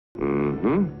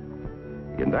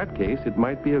In that case, it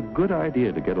might be a good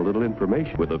idea to get a little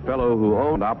information with a fellow who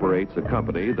owns and operates a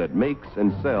company that makes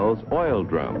and sells oil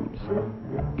drums.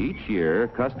 Each year,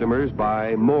 customers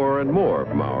buy more and more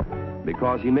from our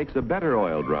because he makes a better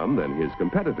oil drum than his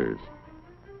competitors.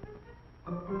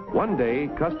 One day,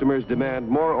 customers demand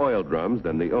more oil drums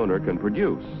than the owner can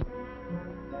produce.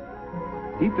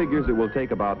 He figures it will take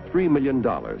about $3 million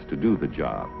to do the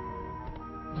job.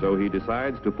 So he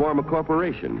decides to form a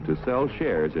corporation to sell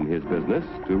shares in his business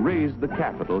to raise the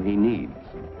capital he needs.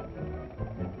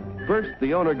 First,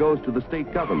 the owner goes to the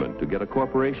state government to get a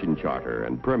corporation charter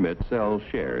and permit to sell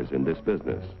shares in this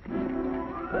business.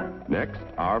 Next,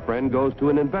 our friend goes to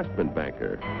an investment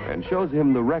banker and shows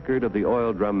him the record of the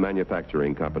oil drum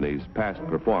manufacturing company's past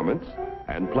performance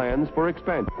and plans for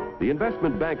expansion. The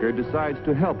investment banker decides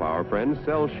to help our friend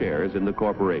sell shares in the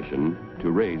corporation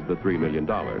to raise the $3 million.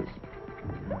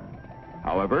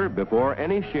 However, before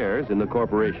any shares in the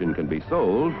corporation can be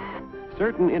sold,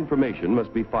 certain information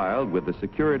must be filed with the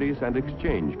Securities and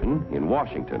Exchange Commission in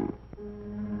Washington.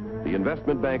 The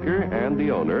investment banker and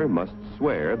the owner must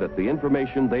swear that the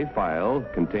information they file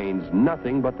contains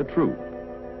nothing but the truth.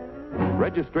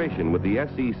 Registration with the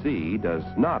SEC does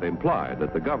not imply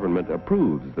that the government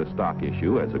approves the stock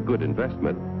issue as a good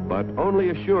investment, but only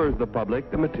assures the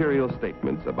public the material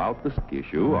statements about the stock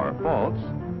issue are false.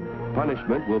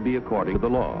 Punishment will be according to the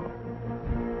law.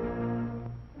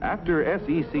 After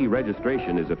SEC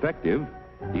registration is effective,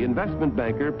 the investment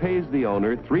banker pays the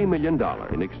owner $3 million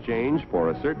in exchange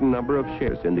for a certain number of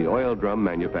shares in the Oil Drum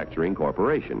Manufacturing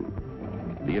Corporation.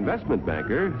 The investment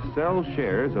banker sells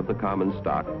shares of the common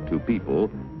stock to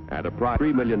people at a price of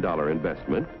 $3 million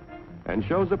investment and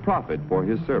shows a profit for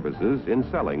his services in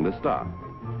selling the stock.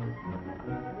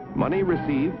 Money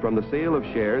received from the sale of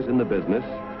shares in the business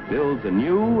builds a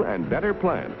new and better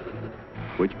plant,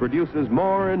 which produces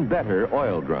more and better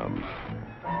oil drums.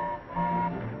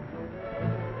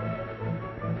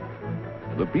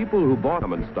 The people who bought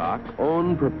common stock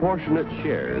own proportionate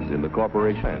shares in the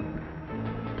corporation,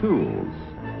 tools,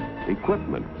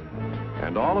 equipment,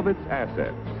 and all of its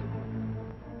assets.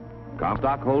 Common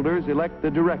stockholders elect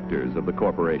the directors of the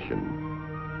corporation.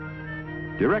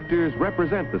 Directors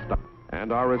represent the stock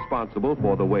and are responsible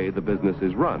for the way the business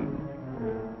is run.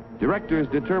 Directors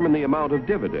determine the amount of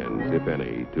dividends, if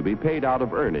any, to be paid out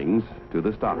of earnings to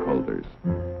the stockholders.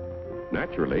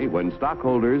 Naturally, when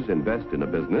stockholders invest in a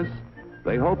business,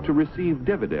 they hope to receive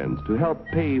dividends to help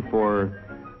pay for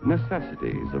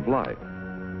necessities of life.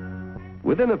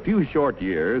 Within a few short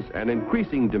years, an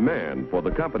increasing demand for the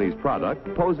company's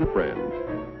product poses a friend.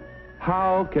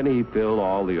 How can he fill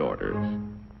all the orders?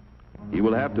 He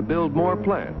will have to build more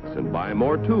plants and buy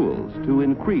more tools to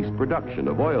increase production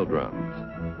of oil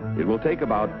drums. It will take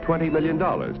about $20 million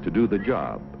to do the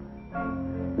job.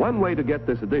 One way to get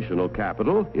this additional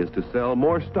capital is to sell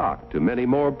more stock to many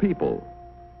more people.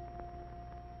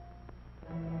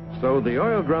 So the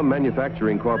Oil Drum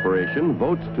Manufacturing Corporation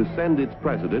votes to send its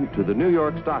president to the New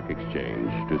York Stock Exchange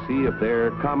to see if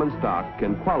their common stock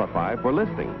can qualify for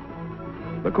listing.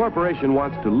 The corporation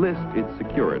wants to list its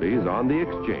securities on the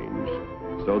exchange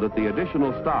so that the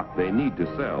additional stock they need to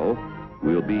sell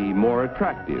will be more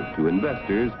attractive to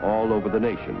investors all over the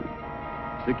nation.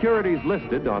 Securities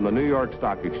listed on the New York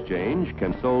Stock Exchange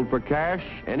can be sold for cash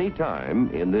any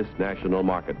time in this national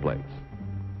marketplace.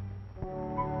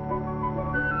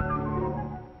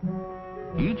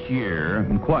 Each year,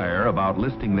 inquire about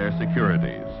listing their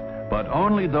securities, but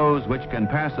only those which can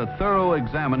pass a thorough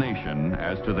examination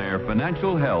as to their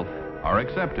financial health are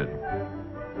accepted.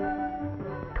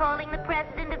 Calling the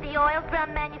president of the Oil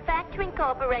Drum Manufacturing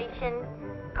Corporation.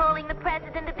 Calling the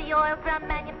president of the Oil Drum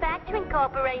Manufacturing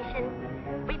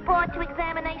Corporation. Report to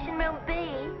Examination Room B.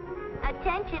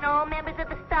 Attention all members of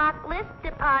the Stock List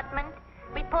Department.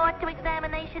 Report to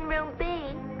Examination Room B.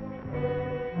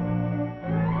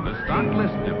 The Stock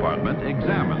List Department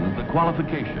examines the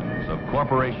qualifications of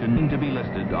corporations to be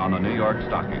listed on the New York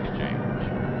Stock Exchange.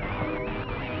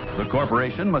 The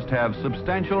corporation must have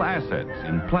substantial assets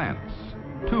in plants,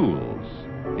 tools,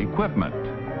 equipment,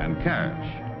 and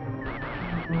cash.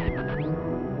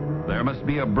 There must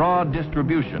be a broad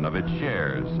distribution of its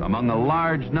shares among a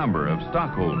large number of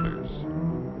stockholders.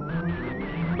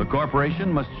 The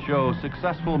corporation must show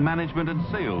successful management and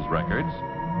sales records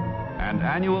and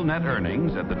annual net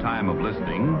earnings at the time of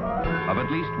listing of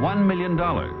at least $1 million.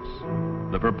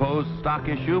 The proposed stock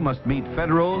issue must meet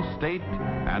federal, state,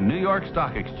 and New York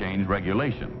Stock Exchange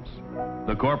regulations.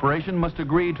 The corporation must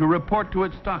agree to report to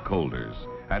its stockholders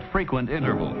at frequent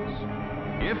intervals.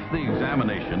 If the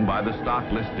examination by the Stock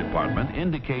List Department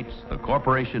indicates the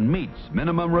corporation meets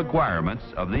minimum requirements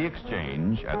of the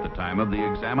exchange at the time of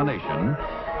the examination,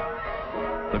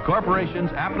 the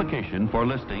corporation's application for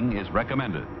listing is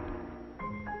recommended.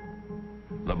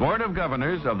 The Board of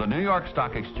Governors of the New York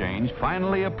Stock Exchange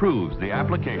finally approves the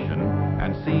application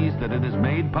and sees that it is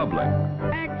made public.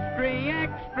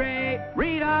 Extra,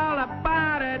 read all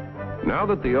about it. Now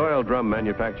that the Oil Drum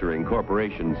Manufacturing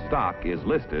Corporation stock is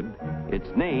listed, its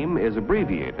name is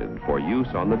abbreviated for use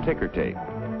on the ticker tape.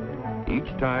 Each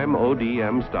time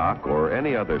ODM stock or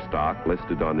any other stock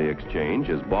listed on the exchange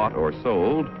is bought or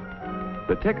sold,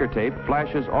 the ticker tape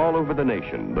flashes all over the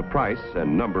nation the price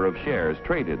and number of shares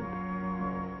traded.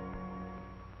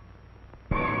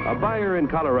 A buyer in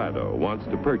Colorado wants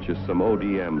to purchase some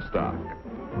ODM stock.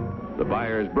 The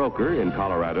buyer's broker in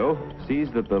Colorado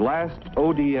sees that the last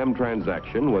ODM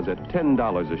transaction was at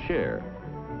 $10 a share.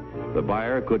 The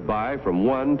buyer could buy from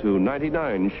 1 to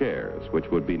 99 shares, which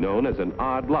would be known as an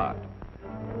odd lot.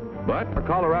 But a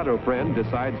Colorado friend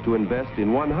decides to invest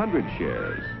in 100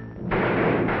 shares,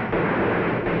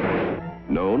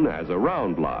 known as a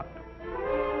round lot.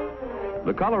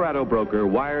 The Colorado broker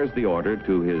wires the order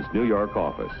to his New York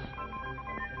office.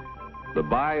 The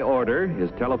buy order is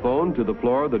telephoned to the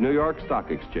floor of the New York Stock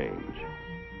Exchange.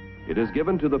 It is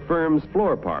given to the firm's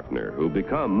floor partner, who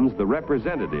becomes the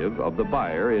representative of the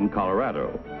buyer in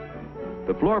Colorado.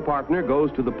 The floor partner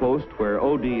goes to the post where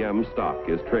ODM stock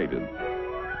is traded.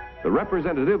 The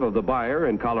representative of the buyer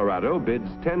in Colorado bids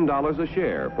 $10 a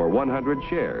share for 100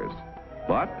 shares.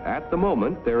 But at the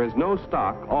moment, there is no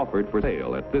stock offered for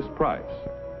sale at this price.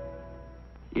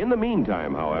 In the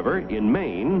meantime, however, in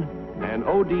Maine, an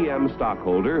ODM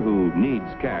stockholder who needs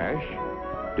cash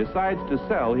decides to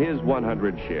sell his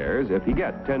 100 shares if he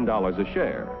gets $10 a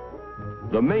share.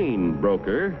 The Maine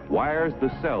broker wires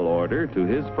the sell order to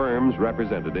his firm's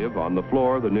representative on the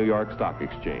floor of the New York Stock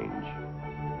Exchange.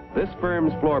 This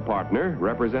firm's floor partner,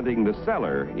 representing the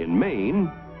seller in Maine,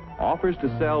 offers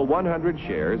to sell 100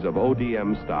 shares of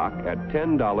ODM stock at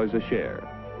 $10 a share.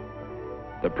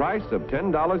 The price of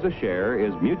 $10 a share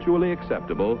is mutually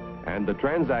acceptable and the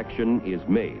transaction is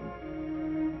made.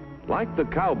 Like the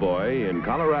cowboy in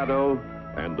Colorado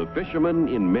and the fisherman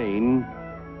in Maine,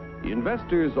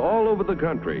 investors all over the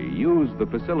country use the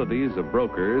facilities of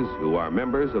brokers who are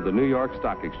members of the New York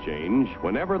Stock Exchange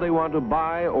whenever they want to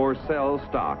buy or sell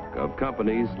stock of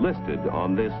companies listed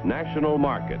on this national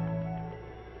market.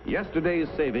 Yesterday's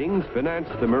savings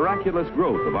financed the miraculous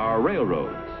growth of our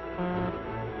railroads,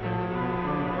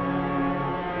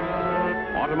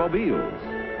 automobiles,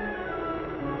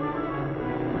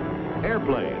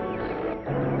 airplanes,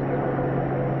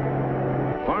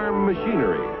 farm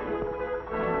machinery,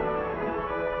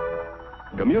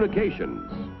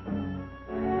 communications,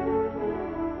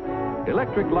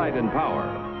 electric light and power,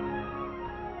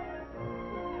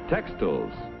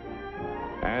 textiles,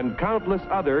 and countless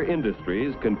other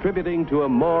industries contributing to a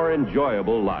more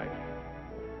enjoyable life.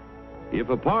 If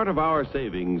a part of our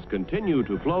savings continue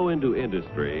to flow into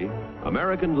industry,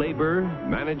 American labor,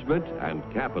 management, and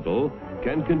capital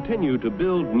can continue to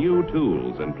build new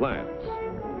tools and plants.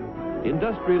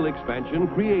 Industrial expansion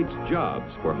creates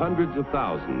jobs for hundreds of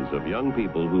thousands of young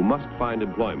people who must find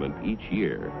employment each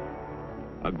year.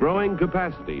 A growing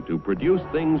capacity to produce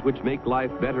things which make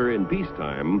life better in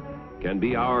peacetime can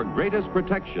be our greatest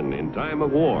protection in time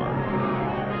of war.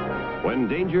 When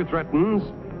danger threatens,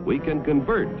 we can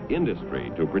convert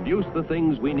industry to produce the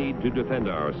things we need to defend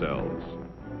ourselves.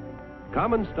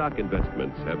 Common stock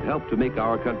investments have helped to make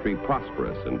our country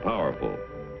prosperous and powerful.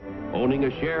 Owning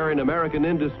a share in American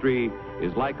industry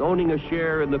is like owning a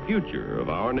share in the future of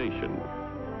our nation.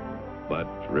 But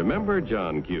remember,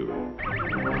 John Q.,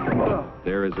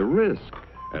 there is a risk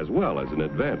as well as an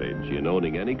advantage in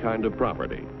owning any kind of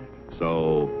property.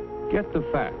 So get the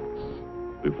facts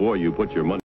before you put your money